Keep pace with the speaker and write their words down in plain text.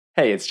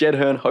Hey, it's Jed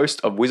Hearn,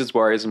 host of Wizards,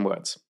 Warriors, and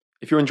Words.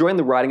 If you're enjoying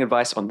the writing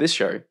advice on this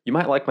show, you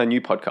might like my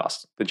new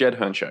podcast, The Jed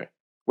Hearn Show,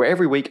 where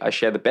every week I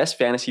share the best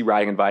fantasy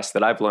writing advice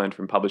that I've learned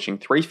from publishing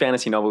 3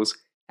 fantasy novels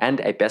and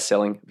a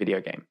best-selling video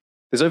game.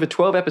 There's over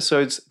 12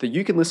 episodes that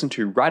you can listen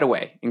to right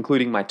away,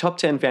 including my top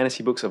 10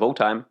 fantasy books of all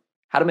time,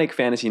 how to make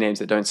fantasy names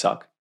that don't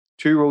suck,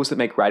 2 rules that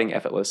make writing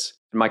effortless,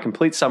 and my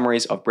complete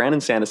summaries of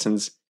Brandon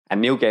Sanderson's and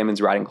Neil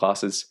Gaiman's writing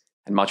classes,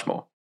 and much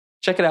more.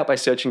 Check it out by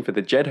searching for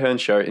The Jed Hearn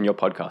Show in your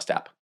podcast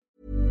app.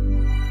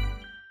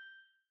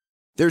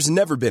 There's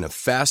never been a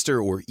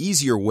faster or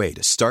easier way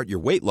to start your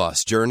weight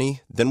loss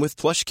journey than with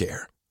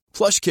PlushCare.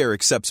 PlushCare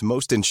accepts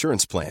most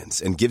insurance plans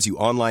and gives you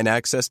online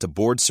access to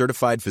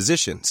board-certified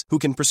physicians who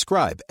can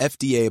prescribe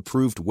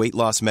FDA-approved weight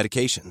loss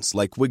medications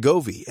like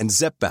Wegovy and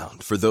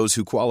Zepbound for those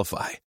who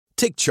qualify.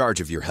 Take charge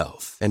of your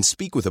health and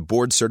speak with a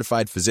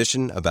board-certified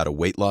physician about a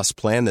weight loss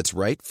plan that's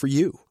right for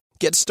you.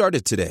 Get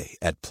started today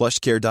at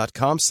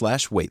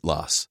plushcare.com/weight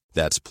loss.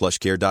 That's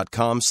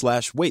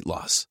plushcare.com/weight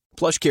loss.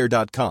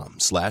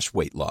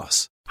 plushcare.com/weight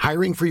loss.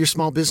 Hiring for your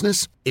small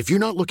business? If you're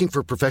not looking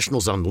for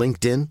professionals on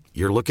LinkedIn,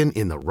 you're looking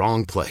in the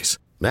wrong place.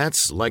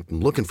 That's like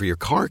looking for your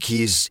car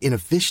keys in a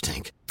fish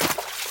tank.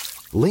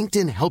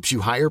 LinkedIn helps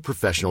you hire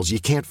professionals you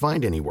can't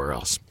find anywhere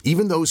else,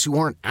 even those who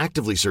aren't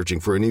actively searching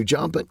for a new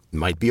job but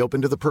might be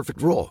open to the perfect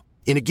role.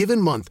 In a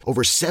given month,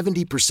 over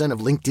 70%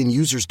 of LinkedIn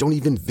users don't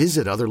even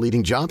visit other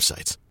leading job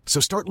sites. So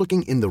start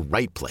looking in the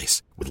right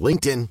place. With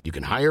LinkedIn, you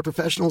can hire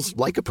professionals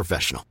like a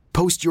professional.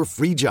 Post your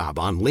free job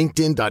on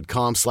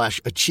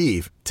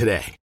linkedin.com/achieve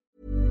today.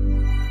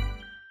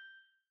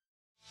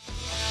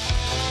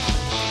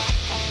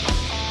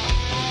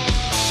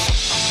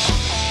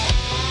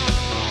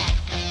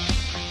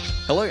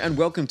 Hello and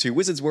welcome to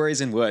Wizards,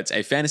 Warriors, and Words,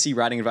 a fantasy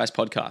writing advice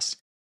podcast.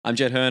 I'm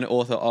Jed Hearn,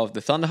 author of The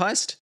Thunder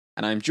Heist,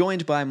 and I'm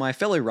joined by my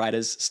fellow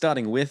writers,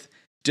 starting with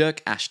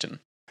Dirk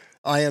Ashton.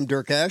 I am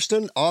Dirk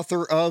Ashton,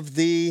 author of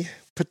the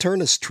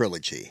Paternus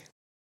trilogy.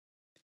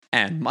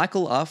 And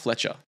Michael R.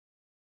 Fletcher.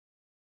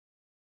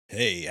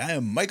 Hey, I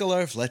am Michael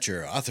R.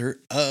 Fletcher,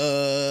 author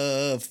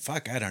of,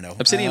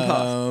 Obsidian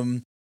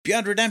Path.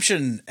 Beyond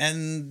Redemption,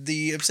 and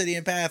the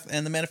Obsidian Path,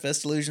 and the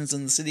Manifest Illusions,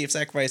 and the City of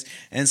Sacrifice,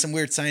 and some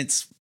weird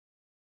science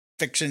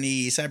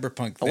fiction-y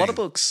cyberpunk thing. A lot of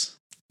books.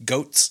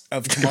 Goats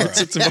of Tomorrow.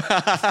 Goats of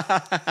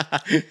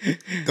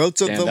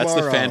Damn, Tomorrow. that's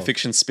the fan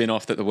fiction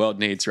spin-off that the world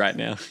needs right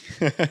now.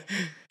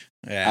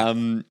 Yeah.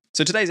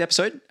 So today's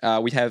episode,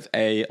 we have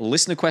a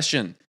listener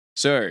question.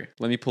 So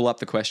let me pull up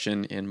the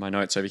question in my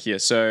notes over here.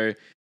 So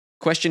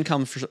question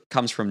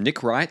comes from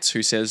Nick Wright,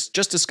 who says,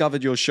 just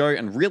discovered your show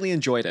and really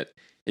enjoyed it.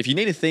 If you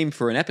need a theme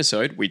for an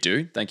episode, we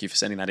do. Thank you for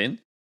sending that in.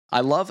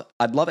 I'd love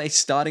a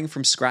starting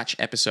from scratch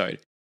episode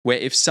where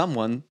if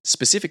someone,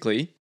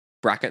 specifically,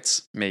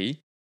 brackets,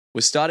 me,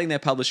 was starting their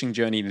publishing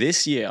journey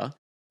this year,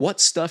 what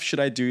stuff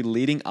should I do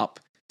leading up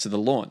to the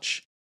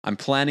launch? I'm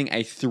planning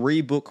a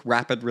 3-book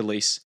rapid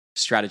release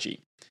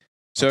strategy.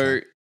 So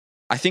Okay.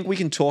 I think we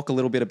can talk a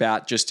little bit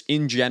about just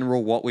in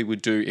general what we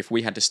would do if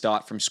we had to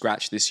start from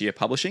scratch this year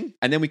publishing.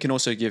 And then we can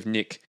also give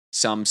Nick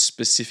some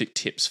specific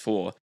tips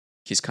for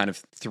his kind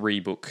of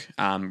 3-book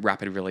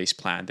rapid release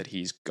plan that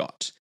he's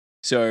got.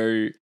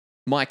 So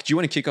Mike, do you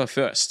want to kick off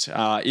first?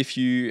 If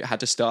you had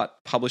to start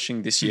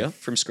publishing this year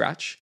from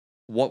scratch,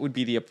 what would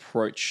be the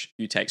approach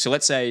you take? So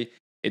let's say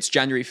it's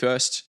January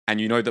 1st and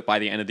you know that by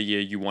the end of the year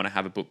you want to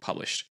have a book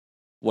published.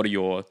 What are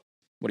your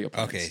plans?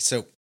 Okay,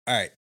 so, all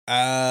right.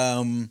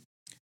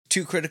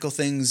 2 critical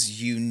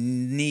things you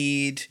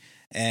need,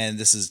 and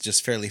this is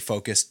just fairly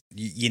focused.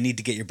 You need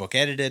to get your book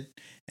edited,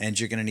 and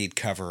you're going to need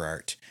cover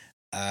art.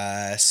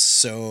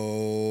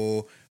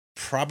 So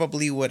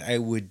probably what I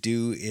would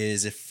do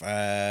is if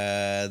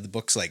the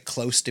book's like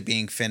close to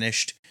being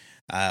finished,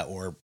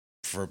 or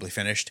preferably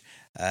finished,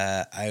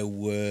 I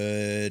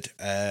would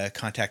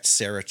contact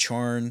Sarah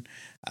Chorn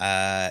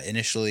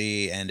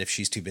initially, and if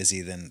she's too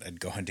busy, then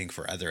I'd go hunting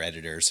for other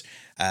editors.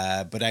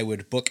 But I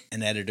would book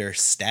an editor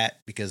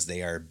stat because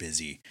they are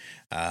busy.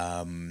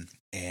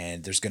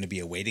 And there's going to be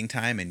a waiting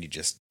time, and you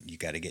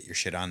got to get your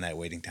shit on that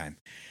waiting time.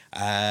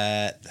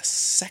 The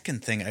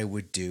second thing I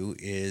would do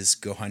is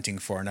go hunting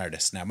for an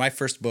artist. Now, my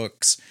first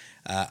books,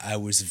 I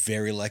was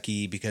very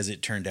lucky because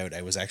it turned out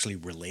I was actually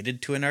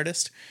related to an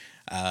artist.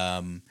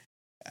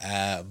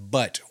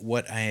 But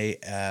what I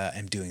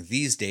am doing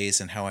these days,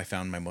 and how I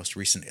found my most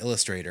recent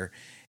illustrator,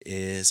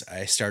 is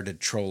I started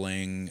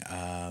trolling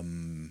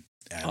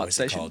what's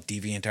it called?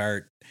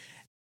 DeviantArt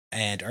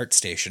and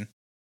ArtStation,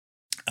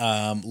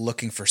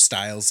 looking for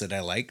styles that I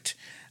liked,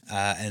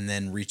 and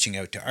then reaching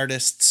out to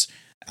artists,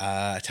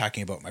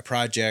 talking about my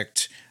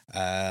project,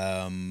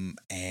 and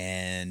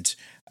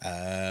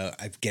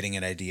I'm getting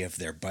an idea of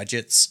their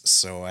budgets.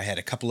 So I had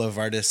a couple of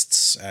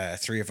artists,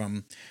 3 of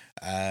them,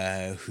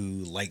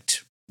 who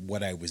liked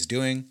what I was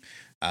doing,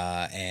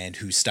 and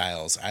whose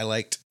styles I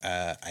liked.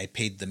 I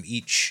paid them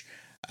each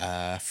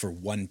for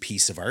 1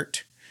 piece of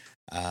art.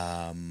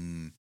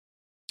 And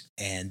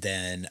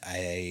then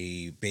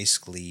I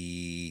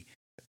basically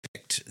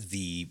picked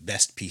the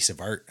best piece of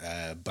art.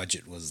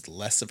 Budget was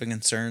less of a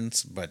concern,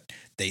 but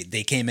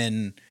they came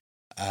in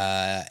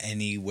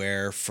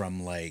anywhere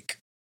from like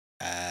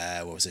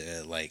what was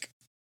it, like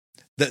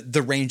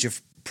the range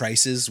of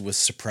prices was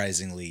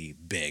surprisingly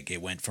big.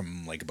 It went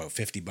from like about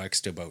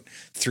 $50 to about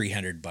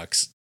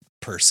 $300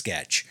 per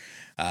sketch.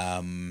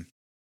 And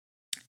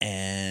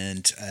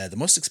the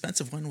most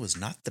expensive one was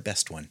not the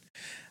best one.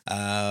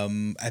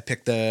 I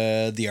picked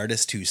the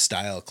artist whose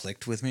style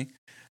clicked with me.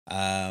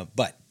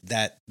 But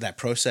that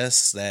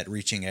process, that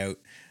reaching out,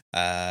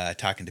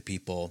 talking to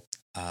people,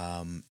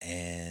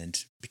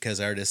 and because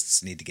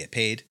artists need to get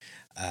paid,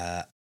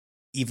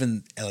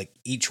 even like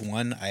each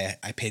one,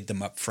 I paid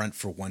them up front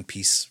for one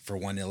piece, for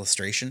one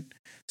illustration.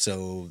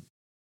 So,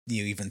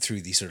 even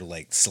through the sort of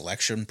like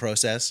selection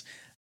process,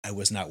 I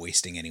was not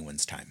wasting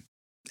anyone's time.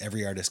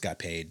 Every artist got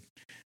paid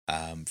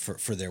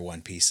for their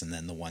one piece, and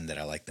then the one that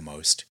I liked the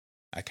most,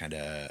 I kind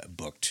of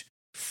booked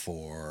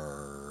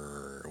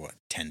for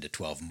 10 to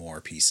 12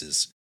 more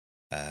pieces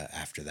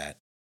after that.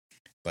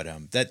 But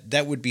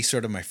that would be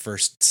sort of my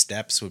first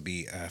steps. Would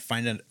be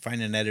find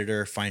an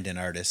editor, find an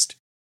artist,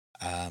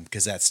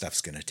 because that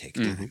stuff's going to take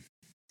time. Mm-hmm.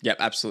 Yep,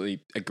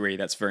 absolutely agree.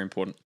 That's very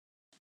important.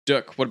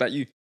 Dirk, what about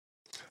you?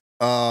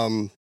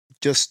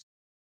 Just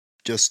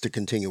to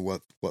continue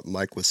what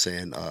Mike was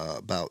saying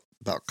about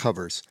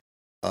covers.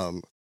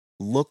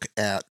 Look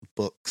at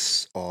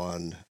books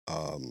on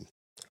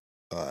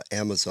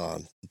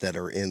Amazon that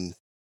are in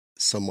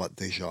somewhat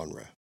the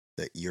genre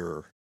that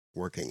you're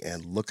working,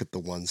 and look at the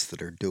ones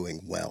that are doing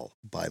well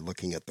by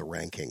looking at the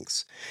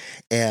rankings.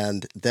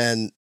 And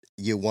then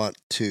you want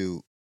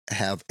to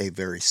have a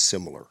very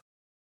similar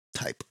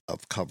type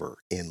of cover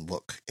in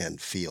look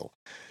and feel.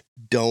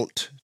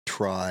 Don't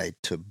try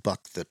to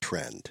buck the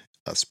trend,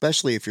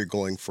 especially if you're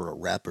going for a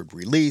rapid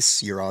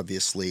release. You're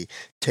obviously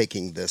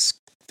taking this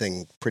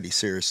thing pretty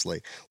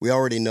seriously. We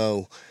already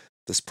know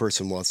this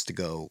person wants to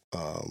go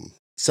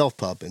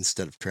self-pub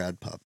instead of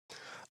trad-pub.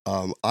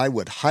 I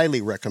would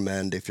highly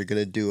recommend, if you're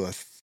going to do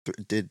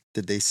did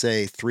they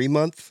say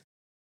 3-month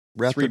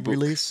rapid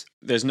release?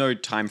 There's no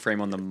time frame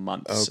on the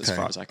months, as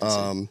far as I can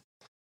see.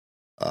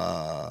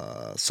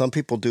 Some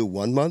people do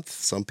 1 month,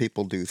 some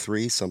people do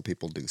 3, some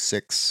people do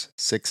 6.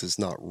 6 is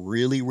not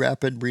really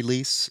rapid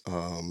release.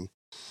 2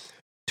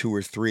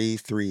 or 3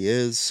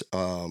 is.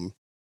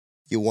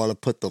 You want to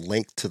put the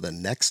link to the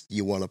next.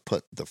 You want to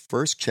put the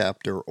first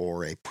chapter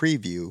or a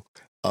preview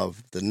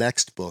of the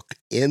next book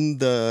in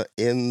the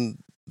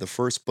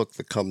first book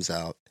that comes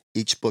out,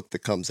 each book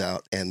that comes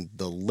out, and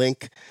the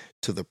link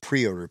to the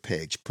pre-order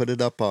page. Put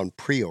it up on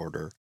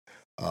pre-order,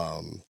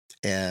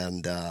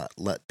 and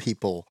let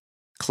people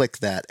click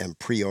that and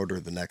pre-order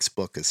the next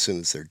book as soon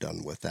as they're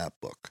done with that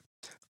book.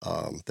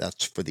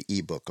 That's for the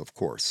ebook, of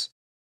course.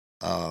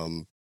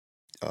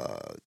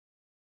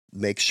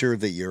 Make sure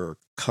that your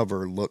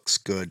cover looks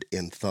good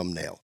in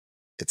thumbnail.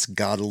 It's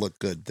got to look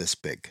good this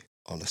big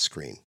on a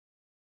screen,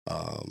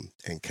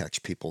 and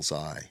catch people's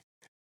eye.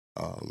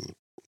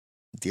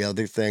 The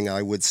other thing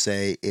I would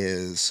say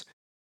is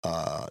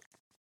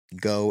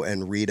go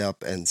and read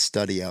up and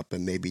study up,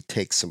 and maybe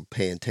take some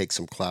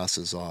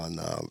classes on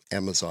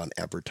Amazon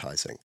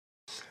advertising.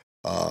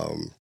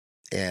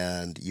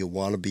 And you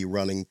want to be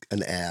running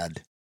an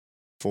ad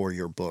for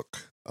your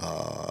book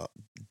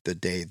the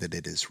day that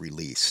it is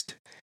released,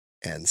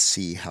 and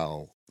see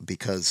how,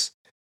 because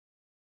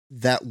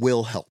that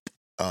will help.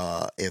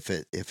 If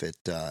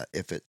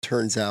it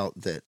turns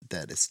out that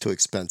it's too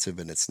expensive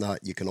and it's not,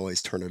 you can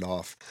always turn it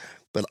off.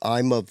 But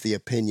I'm of the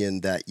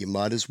opinion that you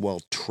might as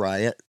well try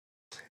it,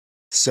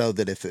 so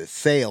that if it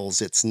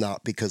fails, it's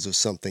not because of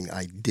something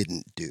I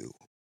didn't do,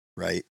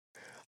 right?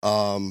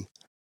 I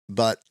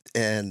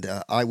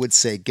would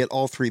say get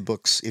all 3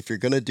 books. If you're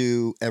going to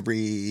do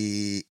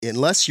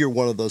unless you're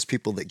one of those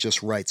people that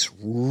just writes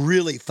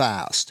really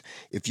fast,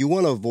 if you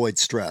want to avoid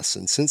stress,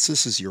 and since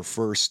this is your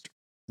first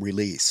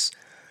release,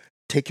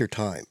 take your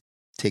time.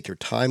 Take your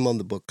time on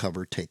the book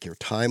cover, take your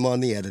time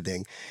on the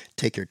editing,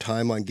 take your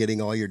time on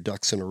getting all your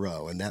ducks in a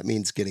row. And that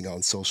means getting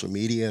on social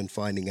media and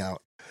finding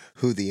out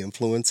who the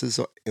influencers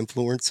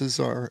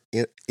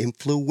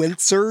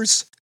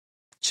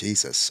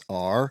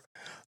are,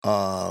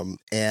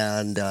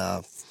 and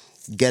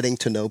getting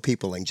to know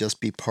people and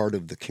just be part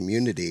of the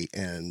community,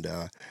 and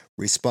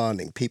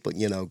responding. People,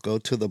 go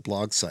to the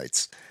blog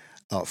sites,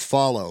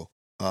 follow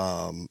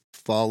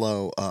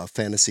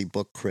Fantasy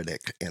Book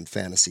Critic and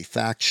Fantasy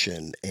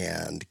Faction,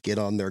 and get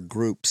on their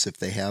groups if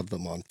they have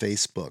them on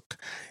Facebook,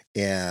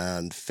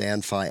 and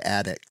Fanfi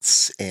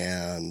Addicts,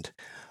 and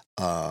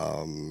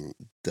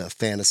the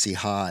Fantasy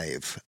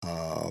Hive,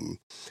 who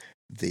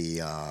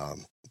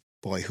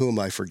am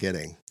I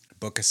forgetting?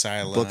 Book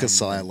Asylum. Book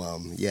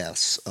Asylum,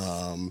 yes.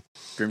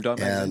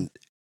 Grimdark and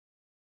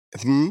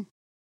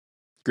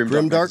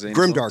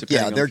Grimdark,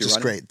 yeah, they're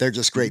just great. They're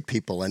just great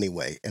people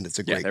anyway, and it's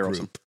a great group.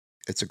 Awesome.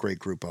 It's a great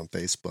group on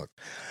Facebook.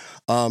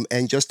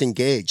 And just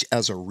engage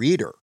as a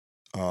reader.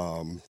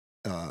 And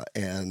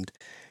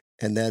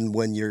then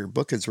when your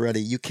book is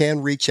ready, you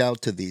can reach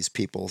out to these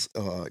people,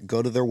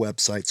 go to their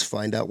websites,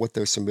 find out what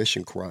their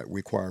submission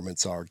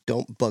requirements are.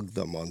 Don't bug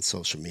them on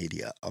social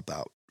media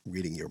about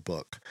reading your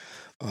book,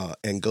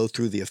 and go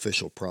through the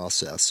official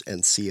process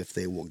and see if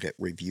they will get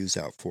reviews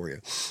out for you.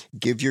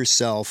 Give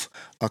yourself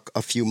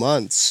a few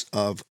months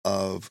of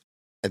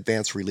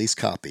advanced release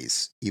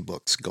copies,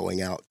 ebooks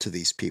going out to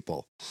these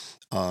people,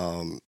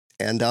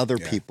 and other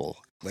people.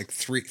 Like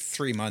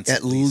 3 months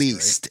at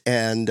least. Right?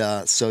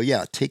 And so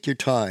yeah, take your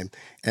time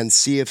and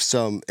see if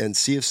some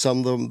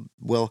of them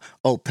will.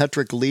 Oh,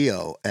 Patrick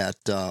Leo at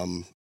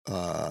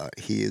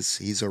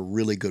he's a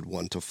really good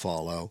one to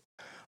follow.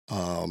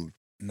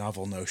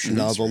 Novel Notions.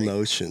 Novel right?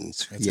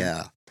 Notions. That's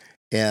yeah.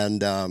 It.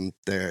 And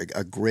they're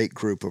a great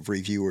group of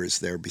reviewers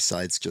there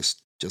besides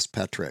just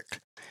Patrick.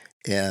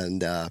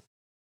 And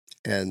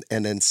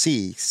then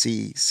see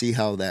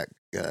how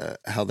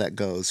that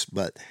goes.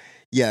 But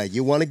yeah,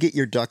 you want to get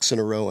your ducks in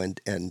a row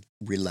and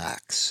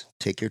relax.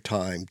 Take your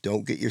time.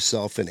 Don't get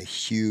yourself in a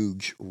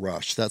huge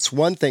rush. That's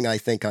one thing I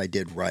think I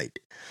did right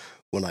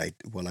when I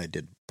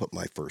did put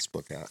my first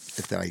book out.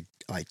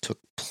 I took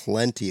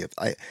plenty of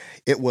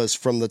it was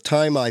from the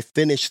time I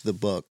finished the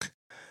book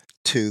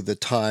to the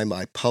time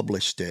I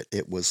published it,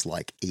 it was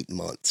like 8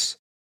 months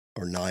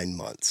or 9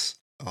 months.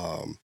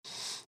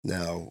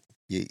 Now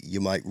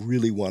you might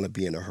really want to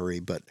be in a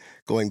hurry, but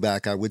going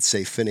back, I would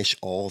say finish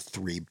all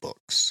 3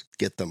 books,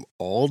 get them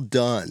all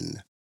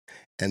done,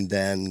 and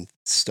then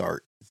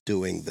start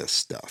doing this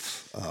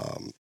stuff.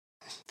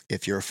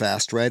 If you're a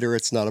fast writer,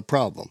 it's not a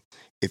problem.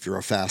 If you're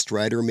a fast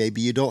writer, maybe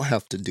you don't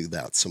have to do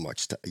that so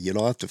much. You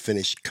don't have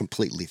to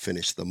completely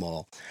finish them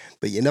all.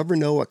 But you never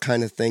know what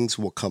kind of things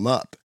will come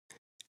up.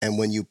 And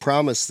when you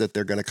promise that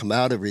they're going to come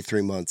out every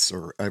 3 months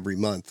or every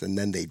month, and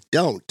then they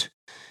don't,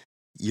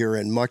 you're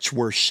in much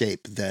worse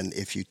shape than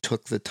if you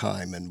took the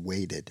time and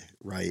waited,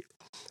 right?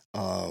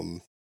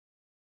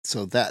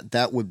 So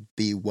that would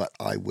be what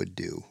I would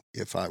do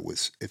if I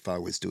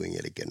was doing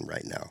it again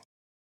right now.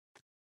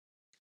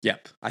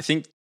 Yep. I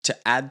think to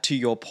add to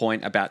your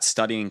point about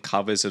studying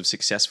covers of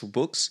successful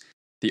books,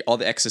 the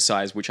other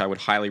exercise which I would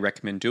highly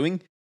recommend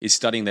doing is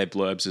studying their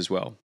blurbs as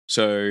well.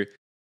 So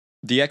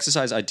the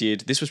exercise I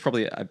did, this was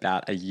probably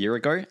about a year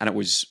ago, and it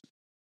was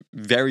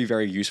very,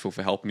 very useful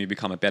for helping me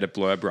become a better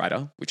blurb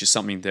writer, which is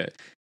something that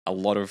a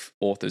lot of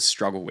authors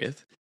struggle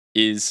with,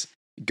 is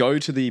go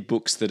to the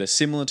books that are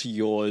similar to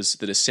yours,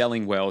 that are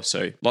selling well,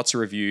 so lots of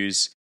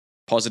reviews,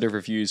 positive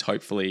reviews,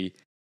 hopefully,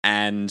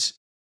 and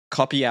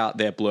copy out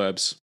their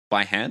blurbs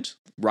by hand,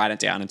 write it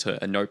down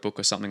into a notebook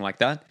or something like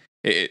that.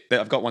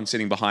 I've got one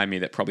sitting behind me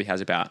that probably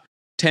has about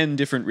 10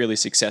 different really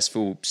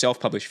successful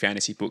self-published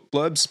fantasy book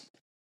blurbs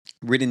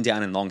written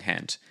down in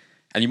longhand.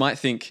 And you might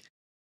think,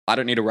 I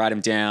don't need to write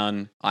them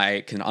down.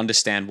 I can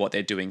understand what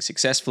they're doing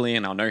successfully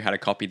and I'll know how to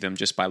copy them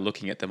just by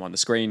looking at them on the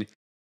screen.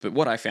 But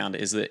what I found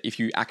is that if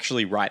you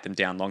actually write them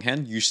down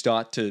longhand, you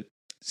start to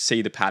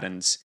see the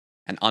patterns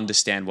and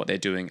understand what they're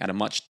doing at a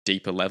much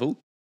deeper level.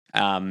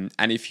 And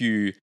if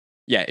you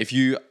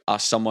are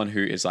someone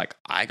who is like,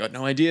 I got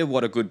no idea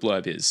what a good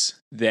blurb is,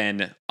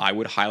 then I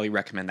would highly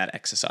recommend that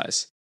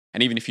exercise.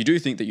 And even if you do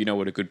think that you know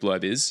what a good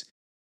blurb is,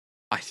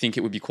 I think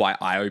it would be quite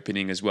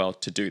eye-opening as well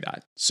to do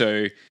that.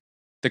 So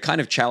the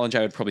kind of challenge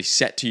I would probably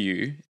set to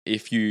you,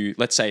 if you,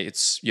 let's say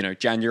it's,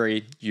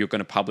 January, you're going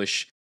to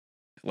publish,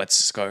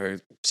 let's go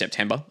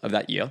September of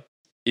that year,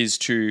 is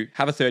to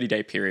have a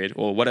 30-day period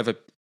or whatever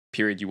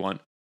period you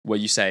want, where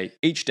you say,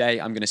 each day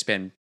I'm going to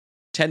spend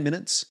 10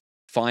 minutes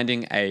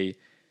finding a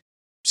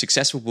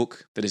successful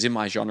book that is in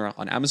my genre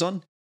on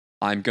Amazon.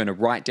 I'm going to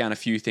write down a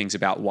few things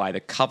about why the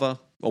cover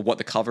or what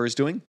the cover is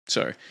doing.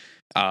 So,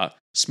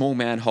 small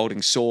man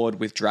holding sword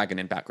with dragon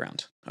in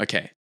background.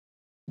 Okay.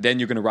 Then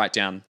you're going to write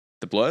down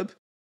the blurb.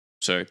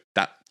 So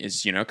that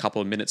is, a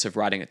couple of minutes of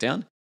writing it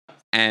down.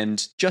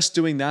 And just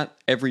doing that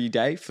every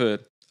day for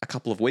a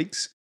couple of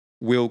weeks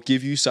will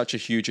give you such a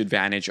huge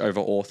advantage over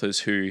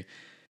authors who,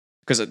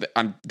 because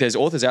there's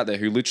authors out there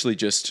who literally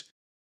just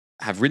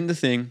have written the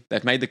thing,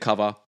 they've made the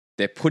cover,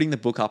 they're putting the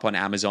book up on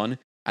Amazon,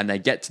 and they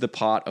get to the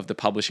part of the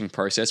publishing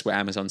process where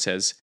Amazon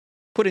says,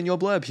 put in your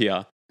blurb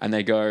here. And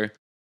they go,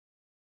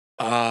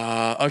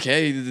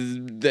 okay,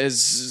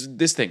 there's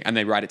this thing. And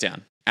they write it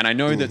down. And I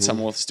know that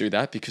some authors do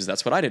that because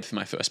that's what I did for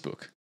my first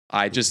book.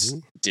 I just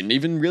didn't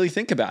even really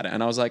think about it.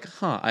 And I was like,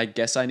 I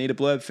guess I need a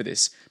blurb for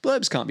this.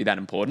 Blurbs can't be that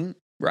important,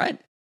 right?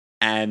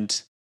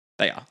 And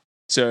they are.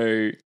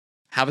 So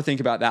have a think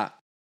about that.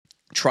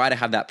 Try to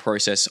have that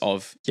process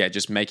of,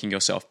 just making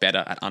yourself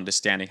better at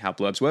understanding how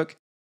blurbs work.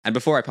 And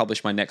before I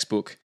publish my next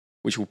book,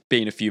 which will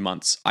be in a few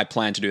months, I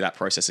plan to do that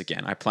process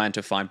again. I plan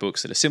to find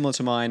books that are similar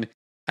to mine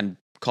and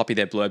copy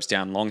their blurbs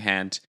down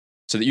longhand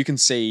so that you can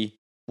see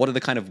what are the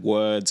kind of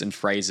words and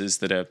phrases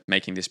that are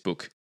making this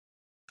book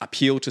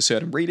appeal to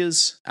certain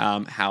readers.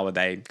 How are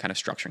they kind of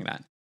structuring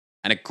that?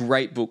 And a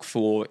great book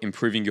for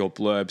improving your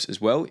blurbs as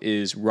well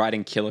is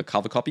Writing Killer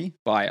Cover Copy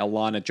by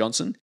Alana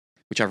Johnson,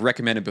 which I've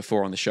recommended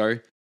before on the show.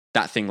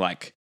 That thing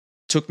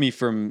took me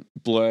from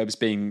blurbs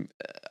being,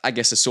 I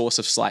guess, a source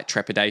of slight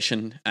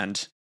trepidation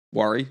and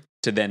worry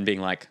to then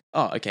being like,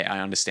 oh, okay, I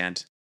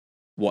understand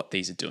what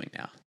these are doing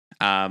now.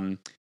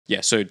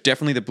 So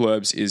definitely the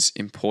blurbs is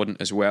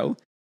important as well.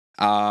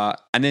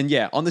 And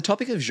then, on the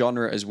topic of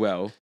genre as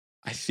well,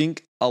 I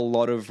think a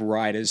lot of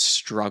writers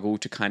struggle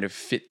to kind of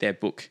fit their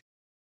book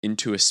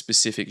into a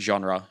specific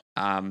genre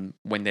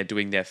when they're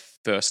doing their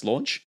first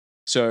launch.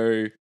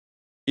 So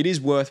it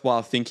is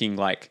worthwhile thinking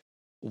like,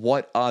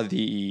 what are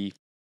the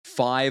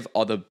 5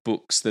 other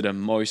books that are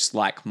most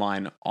like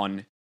mine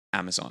on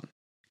Amazon?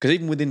 Because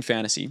even within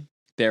fantasy,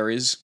 there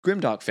is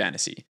grimdark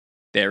fantasy.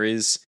 There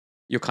is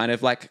your kind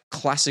of like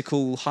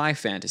classical high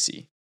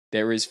fantasy.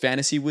 There is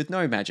fantasy with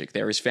no magic.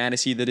 There is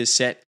fantasy that is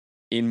set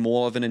in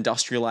more of an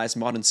industrialized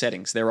modern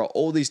settings. There are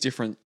all these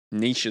different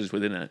niches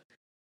within it.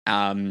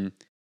 And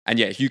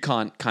yeah, if you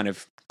can't kind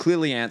of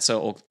clearly answer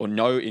or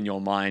know in your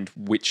mind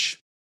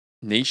which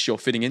niche you're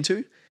fitting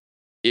into,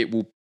 it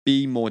will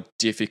be more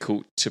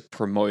difficult to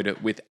promote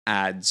it with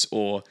ads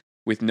or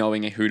with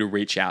knowing who to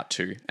reach out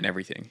to and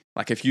everything.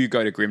 Like if you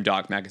go to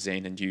Grimdark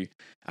magazine and you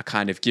are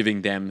kind of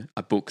giving them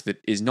a book that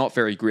is not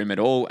very grim at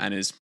all and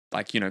is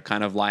like,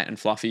 kind of light and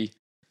fluffy,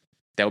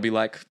 they'll be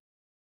like,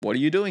 what are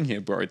you doing here,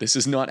 bro? This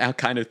is not our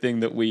kind of thing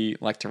that we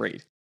like to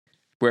read.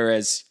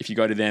 Whereas if you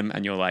go to them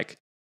and you're like,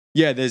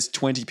 yeah, there's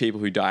 20 people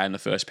who die on the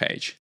first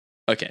page.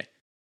 Okay,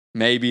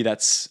 maybe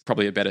that's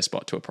probably a better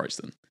spot to approach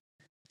them.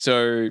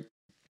 So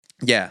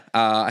yeah,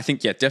 I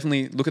think,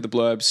 definitely look at the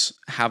blurbs,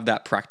 have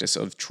that practice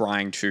of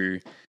trying to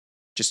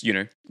just,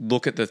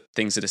 look at the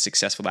things that are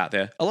successful out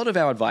there. A lot of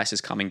our advice is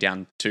coming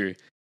down to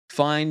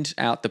find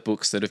out the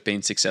books that have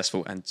been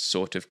successful and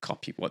sort of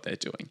copy what they're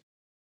doing,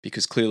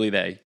 because clearly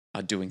they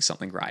are doing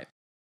something right.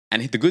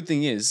 And the good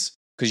thing is,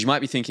 because you might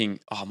be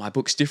thinking, oh, my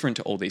book's different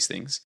to all these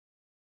things.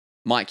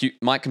 Mike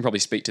can probably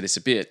speak to this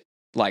a bit.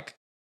 Like,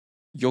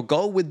 your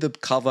goal with the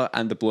cover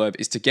and the blurb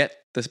is to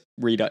get the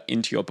reader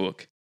into your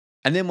book.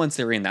 And then once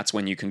they're in, that's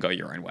when you can go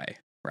your own way,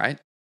 right?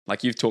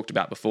 Like you've talked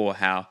about before,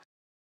 how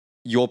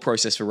your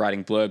process for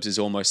writing blurbs is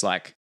almost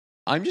like,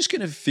 I'm just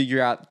going to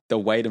figure out the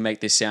way to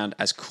make this sound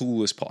as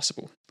cool as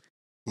possible.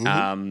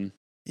 Mm-hmm.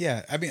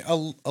 Yeah, I mean, a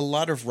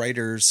lot of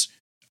writers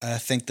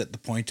think that the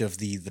point of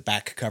the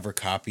back cover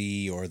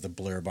copy or the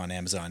blurb on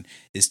Amazon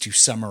is to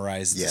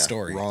summarize the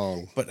story.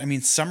 Wrong. But I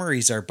mean,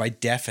 summaries are by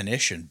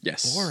definition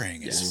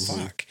boring as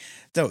fuck.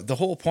 Though the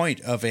whole point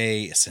of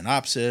a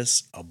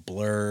synopsis, a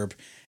blurb,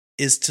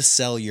 is to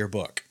sell your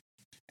book.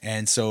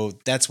 And so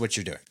that's what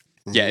you're doing.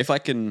 Yeah, if I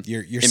can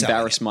you're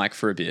embarrass Mike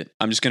for a bit,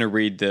 I'm just going to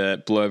read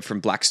the blurb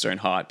from Blackstone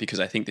Heart because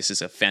I think this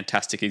is a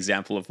fantastic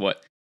example of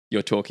what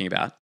you're talking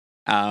about.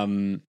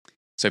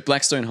 So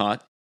Blackstone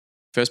Heart,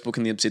 first book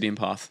in the Obsidian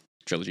Path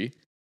trilogy.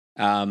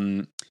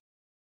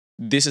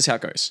 This is how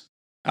it goes.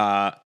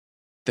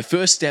 The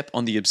first step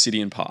on the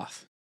Obsidian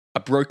Path. A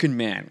broken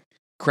man,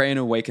 Crayon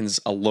awakens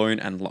alone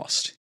and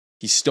lost.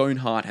 His stone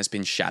heart has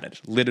been shattered,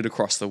 littered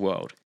across the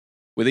world.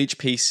 With each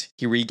piece,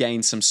 he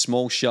regains some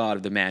small shard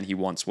of the man he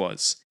once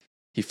was.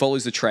 He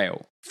follows the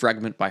trail,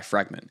 fragment by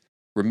fragment,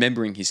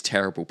 remembering his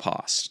terrible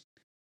past.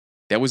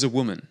 There was a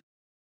woman.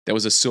 There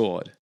was a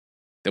sword.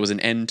 There was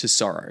an end to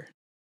sorrow.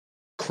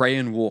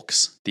 Crayon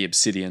walks the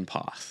Obsidian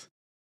Path.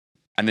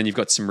 And then you've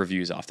got some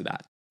reviews after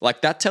that.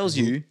 Like, that tells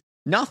you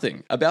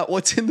nothing about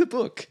what's in the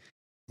book.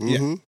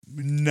 Mm-hmm. Yeah,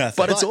 nothing.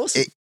 But it's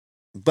awesome.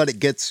 But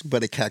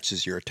it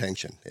catches your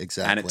attention.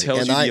 Exactly. And it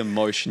tells you the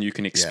emotion you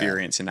can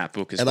experience in that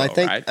book as well,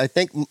 right? I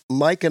think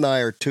Mike and I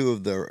are two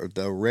of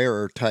the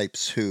rarer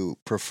types who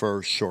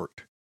prefer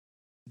short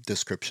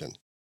description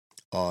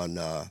on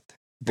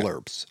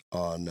blurbs.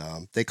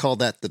 On they call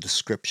that the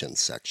description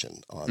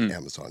section on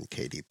Amazon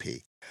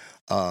KDP.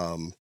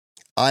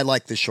 I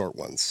like the short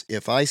ones.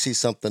 If I see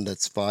something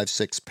that's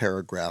 5-6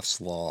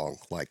 paragraphs long,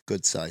 like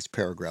good-sized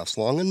paragraphs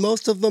long, and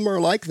most of them are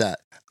like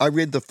that, I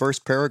read the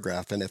first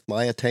paragraph, and if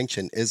my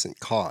attention isn't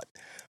caught,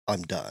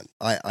 I'm done.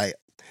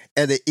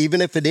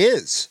 Even if it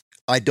is,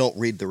 I don't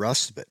read the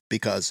rest of it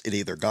because it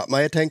either got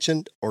my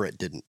attention or it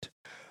didn't.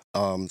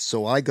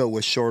 So I go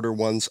with shorter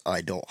ones.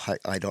 I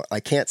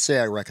can't say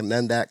I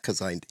recommend that because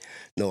I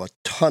know a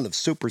ton of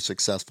super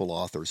successful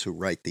authors who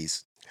write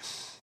these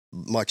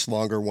much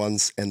longer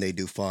ones, and they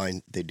do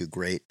fine. They do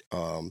great.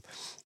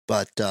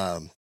 But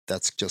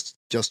that's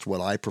just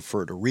what I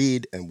prefer to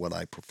read and what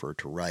I prefer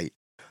to write.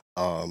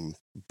 The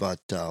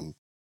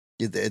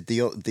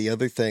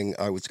other thing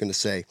I was going to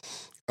say,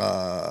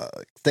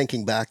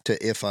 thinking back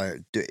to if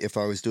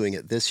I was doing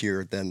it this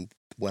year, then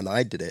when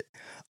I did it,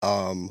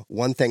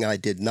 one thing I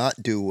did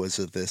not do was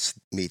a this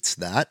meets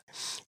that,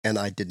 and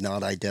I did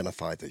not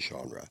identify the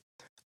genre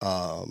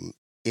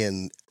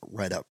in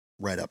right up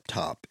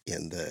top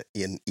in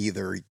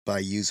either by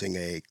using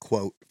a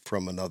quote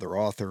from another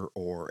author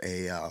or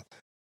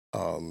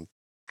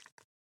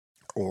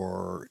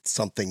or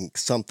something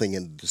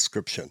in the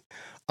description.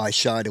 I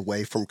shied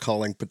away from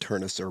calling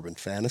Paternus urban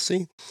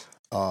fantasy.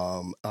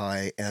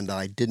 I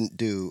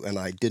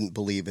didn't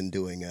believe in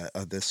doing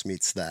a this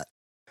meets that.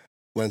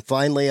 When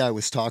finally I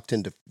was talked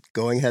into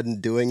going ahead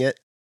and doing it,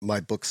 my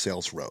book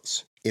sales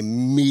rose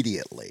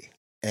immediately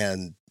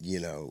and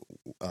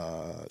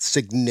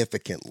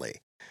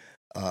significantly.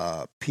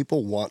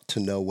 People want to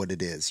know what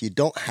it is. You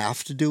don't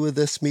have to do a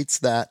this meets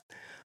that,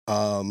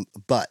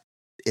 but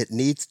it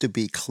needs to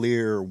be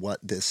clear what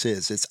this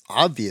is. It's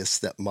obvious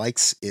that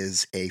Mike's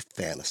is a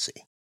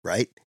fantasy.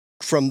 right?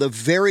 From the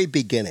very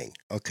beginning.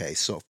 Okay,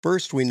 so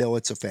first we know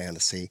it's a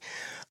fantasy.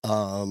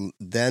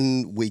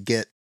 Then we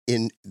get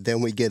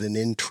an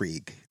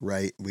intrigue,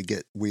 right?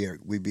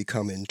 We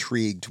become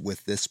intrigued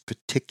with this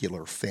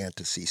particular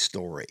fantasy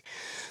story.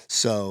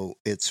 So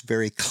it's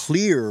very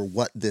clear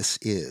what this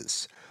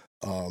is.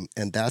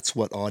 And that's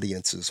what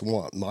audiences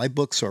want. My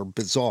books are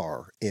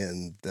bizarre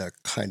in the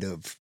kind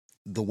of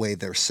the way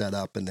they're set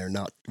up, and they're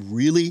not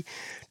really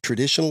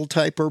traditional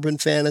type urban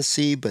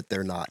fantasy, but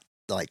they're not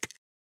like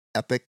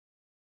epic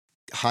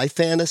high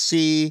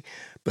fantasy,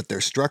 but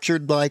they're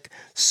structured like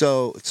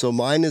so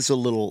mine is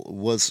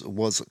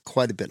was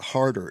quite a bit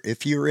harder.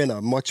 If you're in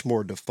a much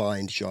more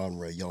defined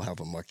genre, you'll have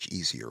a much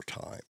easier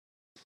time.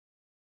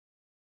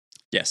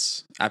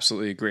 Yes,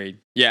 absolutely agreed.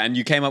 Yeah, and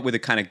you came up with a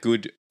kind of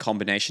good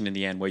combination in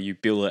the end where you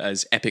bill it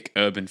as epic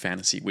urban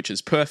fantasy, which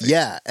is perfect.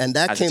 Yeah, and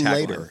that came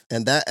later.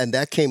 And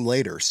that came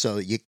later. So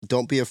you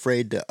don't be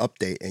afraid to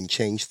update and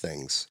change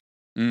things.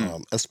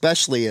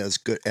 Especially as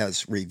good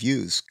as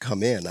reviews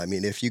come in. I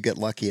mean, if you get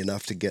lucky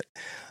enough to get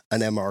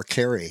an M.R.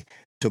 Carey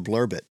to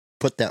blurb it,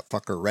 put that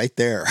fucker right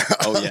there.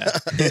 Oh yeah,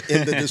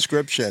 in the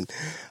description.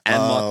 And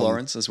Mark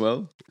Lawrence as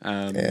well.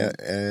 And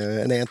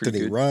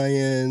Anthony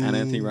Ryan. And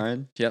Anthony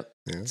Ryan. Yep.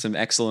 Yeah. Some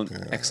excellent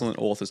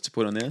authors to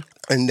put on there.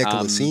 And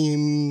Nicholas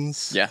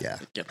Eames. Yeah.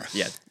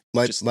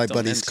 My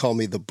buddies call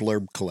me the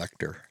blurb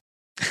collector.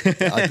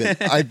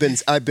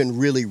 I've been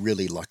really,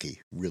 really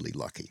lucky. Really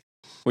lucky.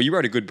 Well, you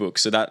wrote a good book,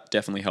 so that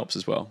definitely helps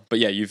as well. But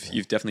yeah,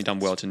 you've definitely done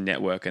well to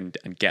network and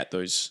get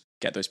those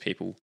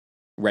people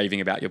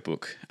raving about your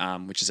book,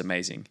 which is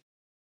amazing.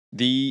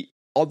 The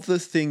other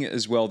thing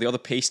as well, the other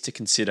piece to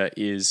consider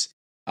is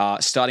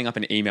starting up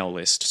an email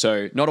list.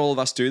 So not all of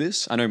us do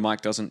this. I know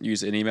Mike doesn't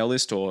use an email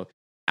list or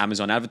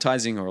Amazon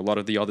advertising or a lot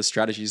of the other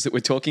strategies that we're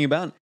talking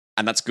about.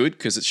 And that's good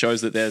because it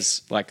shows that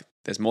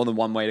there's more than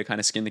one way to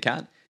kind of skin the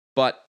cat.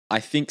 But I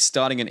think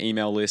starting an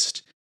email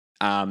list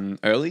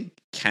early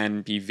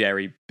can be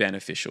very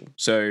beneficial.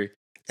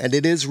 And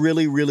it is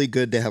really, really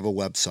good to have a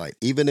website.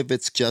 Even if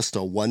it's just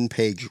a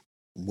one-page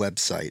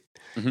website,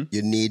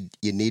 you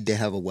need to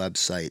have a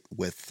website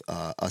with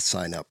a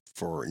sign up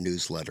for a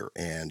newsletter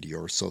and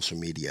your social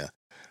media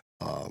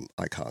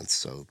icons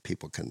so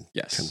people can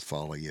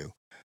follow you.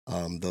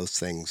 Those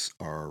things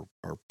are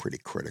pretty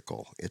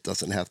critical. It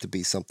doesn't have to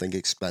be something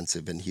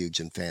expensive and huge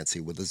and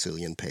fancy with a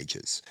zillion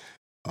pages.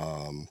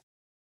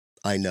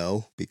 I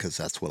know because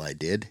that's what I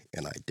did,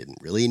 and I didn't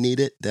really need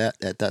it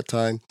at that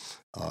time.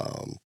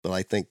 But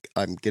I think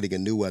I'm getting a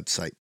new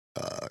website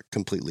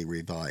completely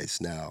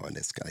revised now, and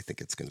I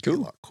think it's going to be a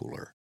lot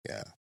cooler.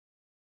 Yeah.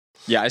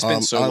 Yeah, I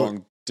spent so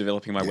long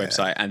developing my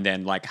website and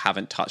then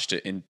haven't touched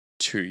it in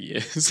 2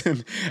 years,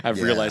 and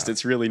I've realized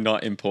it's really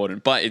not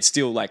important. But it's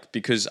still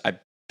because I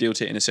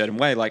built it in a certain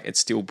way, it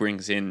still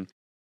brings in,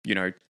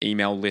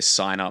 email list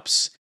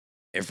signups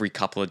every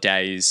couple of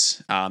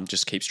days,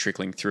 just keeps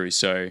trickling through.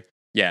 So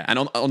yeah, and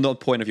on the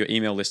point of your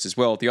email list as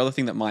well, the other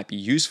thing that might be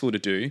useful to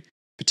do,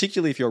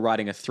 particularly if you're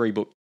writing a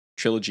 3-book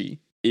trilogy,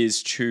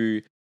 is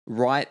to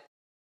write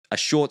a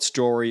short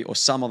story or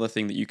some other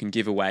thing that you can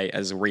give away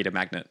as a reader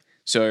magnet.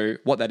 So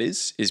what that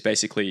is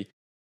basically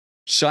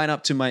sign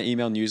up to my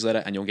email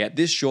newsletter and you'll get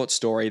this short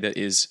story that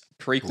is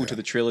prequel to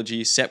the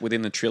trilogy, set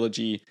within the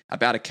trilogy,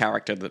 about a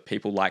character that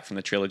people like from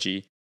the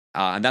trilogy.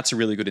 And that's a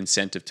really good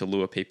incentive to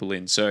lure people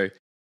in. So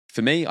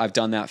for me, I've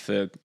done that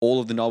for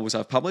all of the novels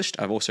I've published.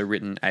 I've also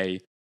written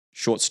a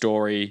short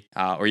story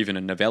or even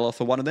a novella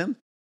for one of them.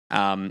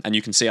 And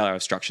you can see how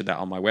I've structured that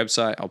on my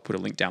website. I'll put a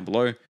link down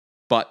below.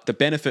 But the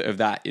benefit of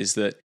that is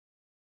that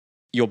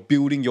you're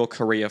building your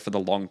career for the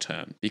long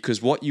term,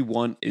 because what you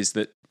want is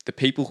that the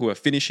people who are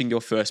finishing your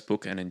first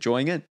book and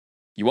enjoying it,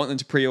 you want them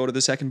to pre-order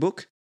the second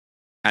book.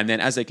 And then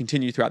as they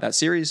continue throughout that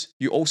series,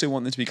 you also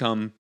want them to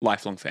become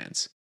lifelong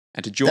fans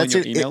and to join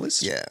your email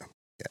list. Yeah.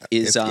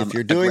 Is if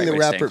you're doing the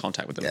rapid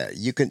contact with them. Yeah,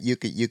 you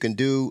can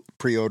do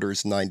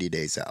pre-orders 90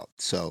 days out.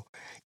 So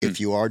if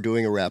you are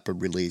doing a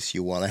rapid release,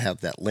 you want to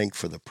have that link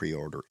for the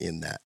pre-order in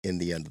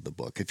the end of the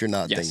book. If you're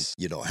not, then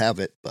you don't have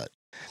it, but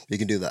you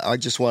can do that. I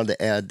just wanted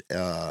to add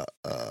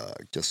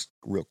just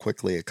real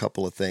quickly a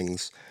couple of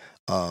things.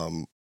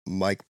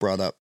 Mike brought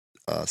up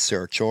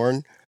Sarah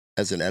Chorn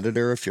as an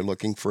editor. If you're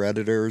looking for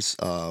editors,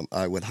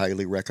 I would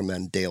highly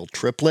recommend Dale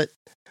Triplett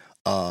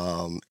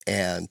and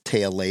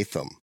Taya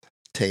Latham.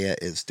 Taya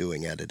is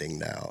doing editing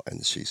now,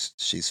 and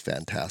she's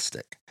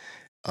fantastic.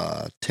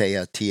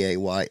 Taya,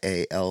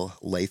 Tayal,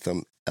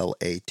 Latham,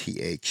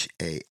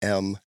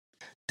 Latham.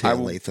 I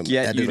will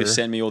get you to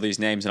send me all these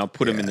names, and I'll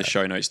put them in the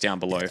show notes down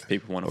below if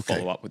people want to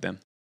follow up with them.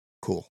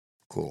 Cool.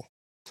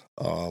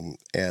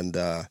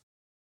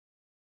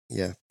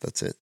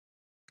 That's it.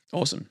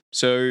 Awesome.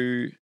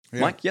 So,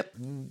 Mike,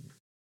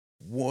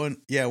 One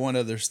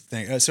other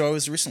thing. So I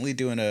was recently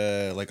doing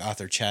a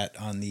author chat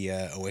on the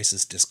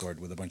Oasis Discord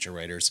with a bunch of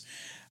writers,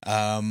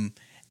 and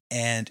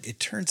it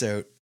turns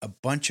out a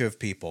bunch of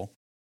people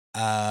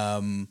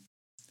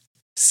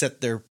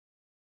set their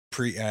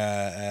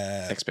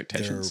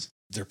expectations,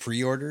 their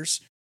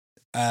pre-orders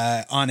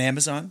on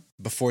Amazon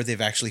before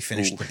they've actually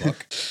finished the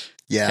book.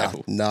 Yeah,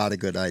 Careful. not a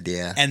good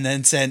idea. And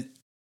then send.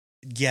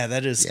 Yeah,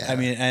 that is. Yeah. I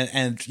mean,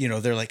 and you know,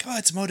 they're like, oh,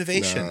 it's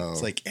motivation. No.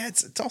 It's like, yeah,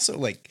 it's also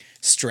like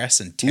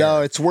stress and terror.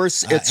 No, it's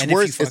worse. It's and if you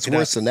worse. fuck It's it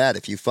worse up- than that.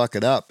 If you fuck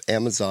it up,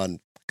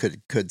 Amazon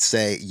could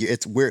say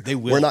They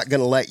will. we're not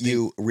going to let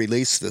you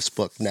release this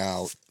book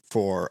now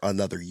for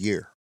another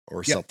year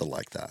or Yep. something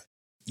like that.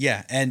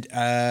 Yeah, and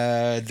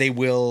they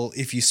will,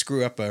 if you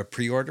screw up a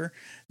pre-order,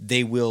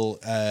 they will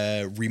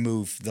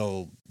remove.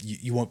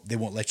 They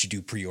won't let you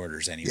do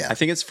pre-orders anymore. I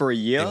think it's for a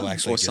year They will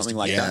actually or just something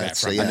like give that. it back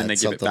So from and then they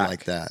it's give it something back.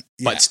 like that.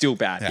 But it's still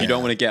bad. Yeah. You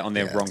don't want to get on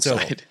their Yeah. wrong So-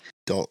 side.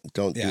 Don't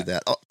Yeah. do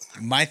that. Oh,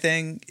 My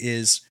thing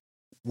is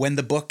when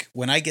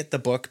I get the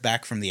book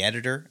back from the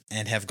editor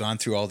and have gone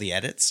through all the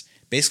edits,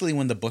 basically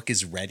when the book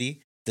is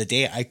ready, the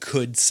day I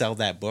could sell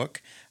that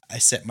book, I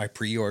set my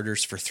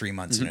pre-orders for 3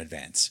 months in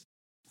advance.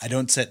 I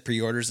don't set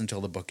pre-orders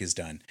until the book is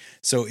done.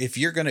 So if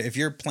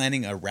you're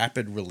planning a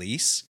rapid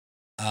release,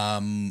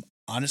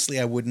 honestly,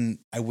 I wouldn't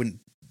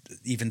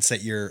even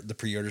set the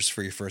pre-orders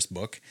for your first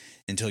book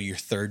until your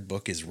third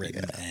book is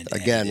written. yeah. And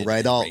Again, edited write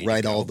and all ready to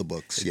write go. all the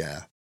books.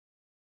 Yeah.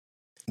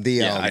 The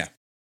Yeah,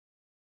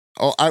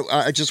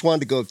 I just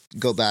wanted to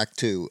go back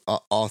to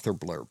author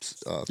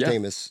blurbs, Yeah.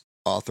 famous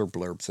author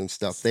blurbs and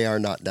stuff. They are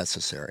not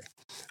necessary.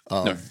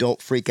 No.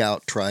 Don't freak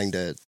out trying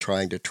to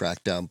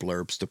track down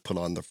blurbs to put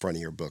on the front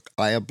of your book.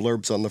 I have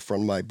blurbs on the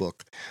front of my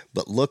book,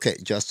 but look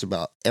at just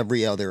about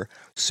every other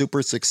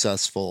super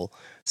successful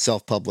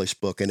self-published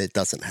book, and it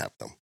doesn't have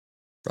them.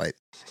 Right?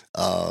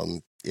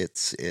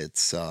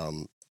 It's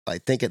I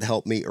think it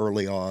helped me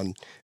early on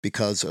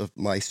because of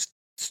my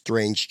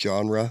strange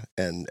genre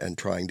and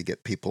trying to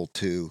get people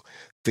to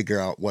figure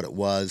out what it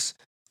was.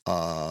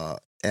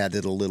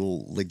 Added a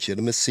little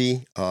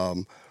legitimacy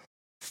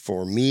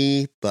for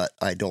me, but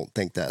I don't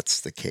think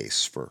that's the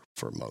case for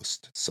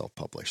most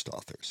self-published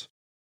authors.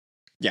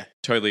 Yeah,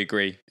 totally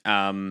agree.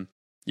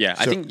 Yeah,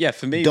 I So think,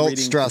 for me, don't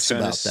reading stress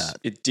about Paternus, that.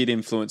 it did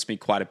influence me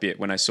quite a bit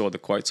when I saw the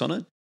quotes on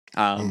it.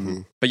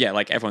 But yeah,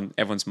 like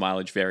everyone's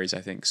mileage varies,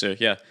 I think. So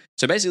yeah.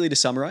 So basically to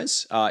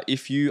summarize,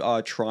 if you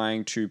are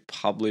trying to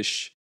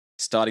publish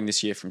starting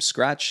this year from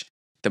scratch,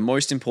 the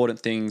most important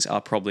things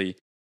are probably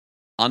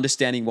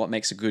understanding what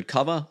makes a good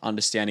cover,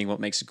 understanding what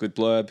makes a good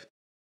blurb,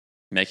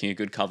 making a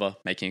good cover,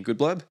 making a good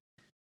blurb,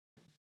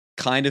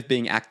 kind of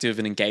being active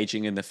and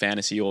engaging in the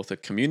fantasy author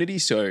community.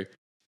 So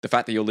the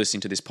fact that you're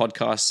listening to this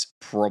podcast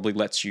probably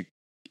lets you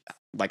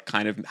like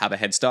kind of have a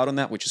head start on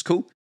that, which is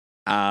cool.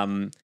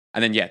 And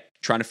then,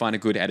 trying to find a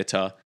good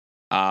editor,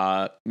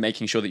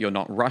 making sure that you're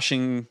not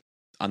rushing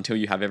until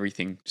you have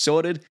everything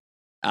sorted.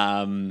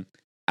 And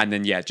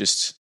then,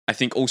 just I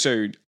think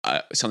also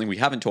something we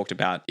haven't talked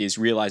about is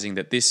realizing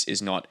that this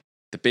is not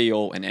the be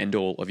all and end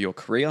all of your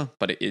career,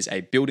 but it is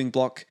a building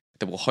block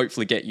that will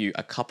hopefully get you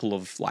a couple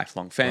of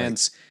lifelong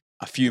fans,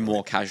 a few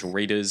more casual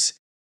readers,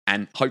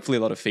 and hopefully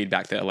a lot of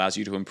feedback that allows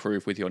you to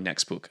improve with your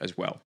next book as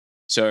well.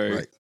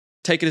 So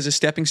take it as a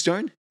stepping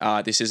stone.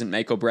 This isn't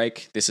make or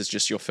break. This is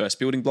just your first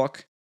building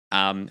block.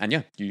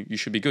 And you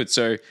should be good.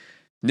 So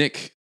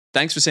Nick,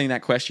 thanks for sending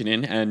that question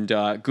in, and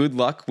good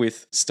luck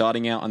with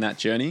starting out on that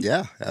journey.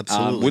 Yeah,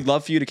 absolutely. Would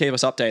love for you to keep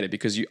us updated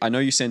because I know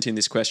you sent in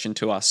this question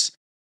to us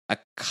a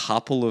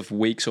couple of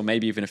weeks or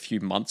maybe even a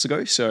few months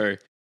ago. So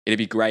it'd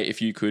be great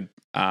if you could,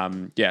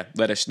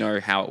 let us know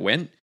how it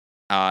went,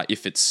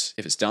 if it's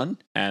done,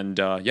 and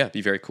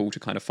be very cool to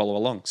kind of follow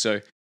along.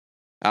 So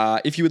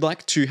if you would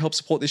like to help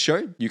support this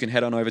show, you can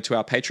head on over to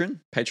our Patreon,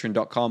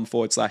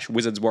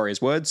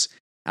 patreon.com/wizardswarriorswords.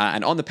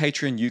 And on the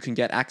Patreon, you can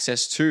get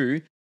access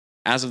to,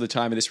 as of the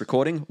time of this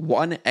recording,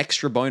 one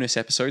extra bonus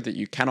episode that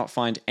you cannot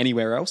find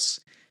anywhere else.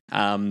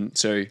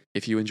 So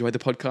if you enjoyed the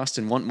podcast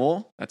and want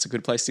more, that's a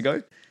good place to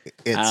go.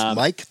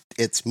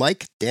 It's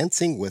Mike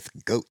dancing with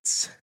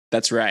goats.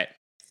 That's right.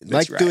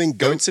 Mike doing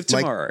Goats of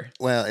Tomorrow.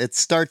 Well, it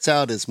starts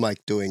out as Mike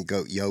doing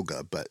goat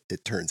yoga, but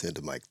it turns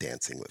into Mike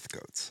dancing with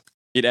goats.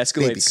 It Baby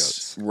escalates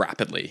goats.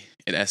 rapidly.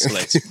 It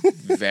escalates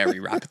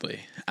very rapidly.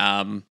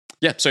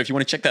 So if you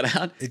want to check that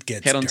out, It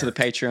gets head on to the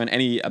dark. Patreon.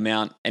 Any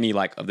amount, any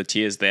like of the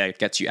tiers there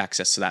gets you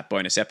access to that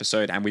bonus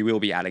episode, and we will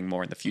be adding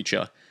more in the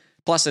future.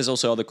 Plus, there's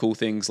also other cool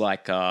things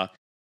like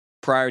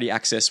priority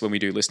access when we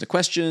do listener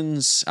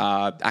questions,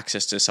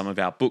 access to some of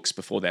our books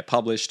before they're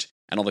published,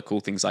 and other cool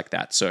things like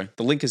that. So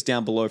the link is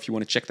down below if you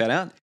want to check that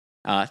out.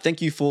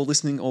 Thank you for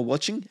listening or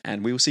watching,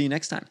 and we will see you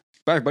next time.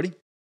 Bye, everybody.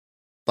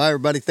 Bye,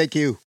 everybody. Thank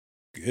you.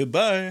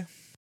 Goodbye.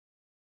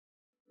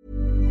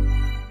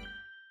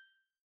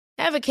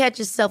 Ever catch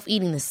yourself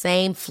eating the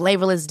same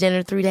flavorless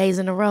dinner 3 days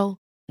in a row?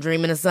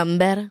 Dreaming of something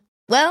better?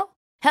 Well,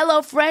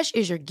 HelloFresh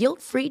is your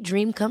guilt-free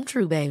dream come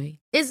true, baby.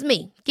 It's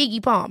me,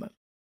 Keke Palmer.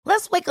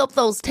 Let's wake up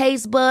those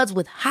taste buds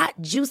with hot,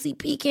 juicy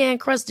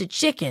pecan-crusted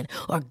chicken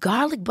or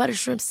garlic butter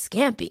shrimp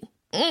scampi.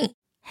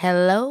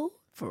 Hello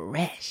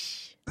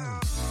Fresh.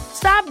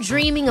 Stop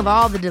dreaming of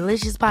all the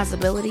delicious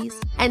possibilities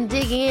and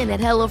dig in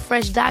at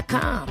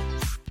HelloFresh.com.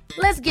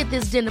 Let's get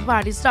this dinner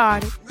party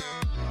started.